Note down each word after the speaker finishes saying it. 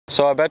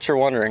So I bet you're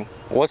wondering,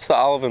 what's the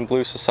Olive and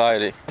Blue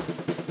Society?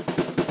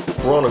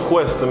 We're on a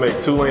quest to make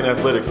Tulane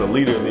athletics a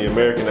leader in the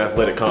American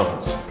Athletic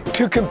Conference.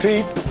 To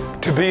compete,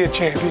 to be a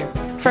champion.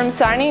 From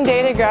signing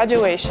day to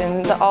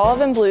graduation, the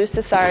Olive and Blue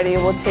Society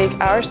will take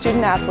our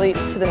student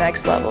athletes to the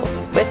next level.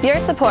 With your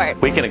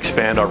support, we can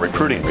expand our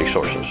recruiting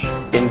resources,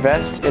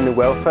 invest in the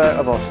welfare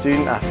of our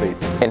student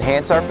athletes,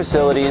 enhance our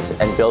facilities,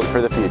 and build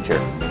for the future.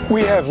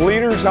 We have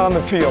leaders on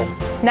the field.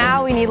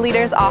 Now we need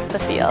leaders off the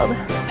field.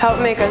 Help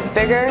make us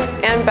bigger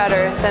and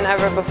better than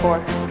ever before.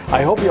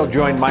 I hope you'll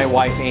join my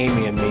wife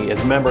Amy and me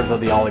as members of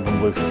the Olive and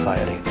Blue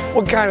Society.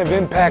 What kind of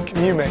impact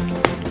can you make?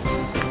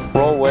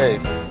 Roll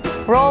Wave.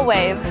 Roll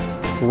Wave.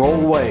 Roll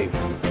Wave.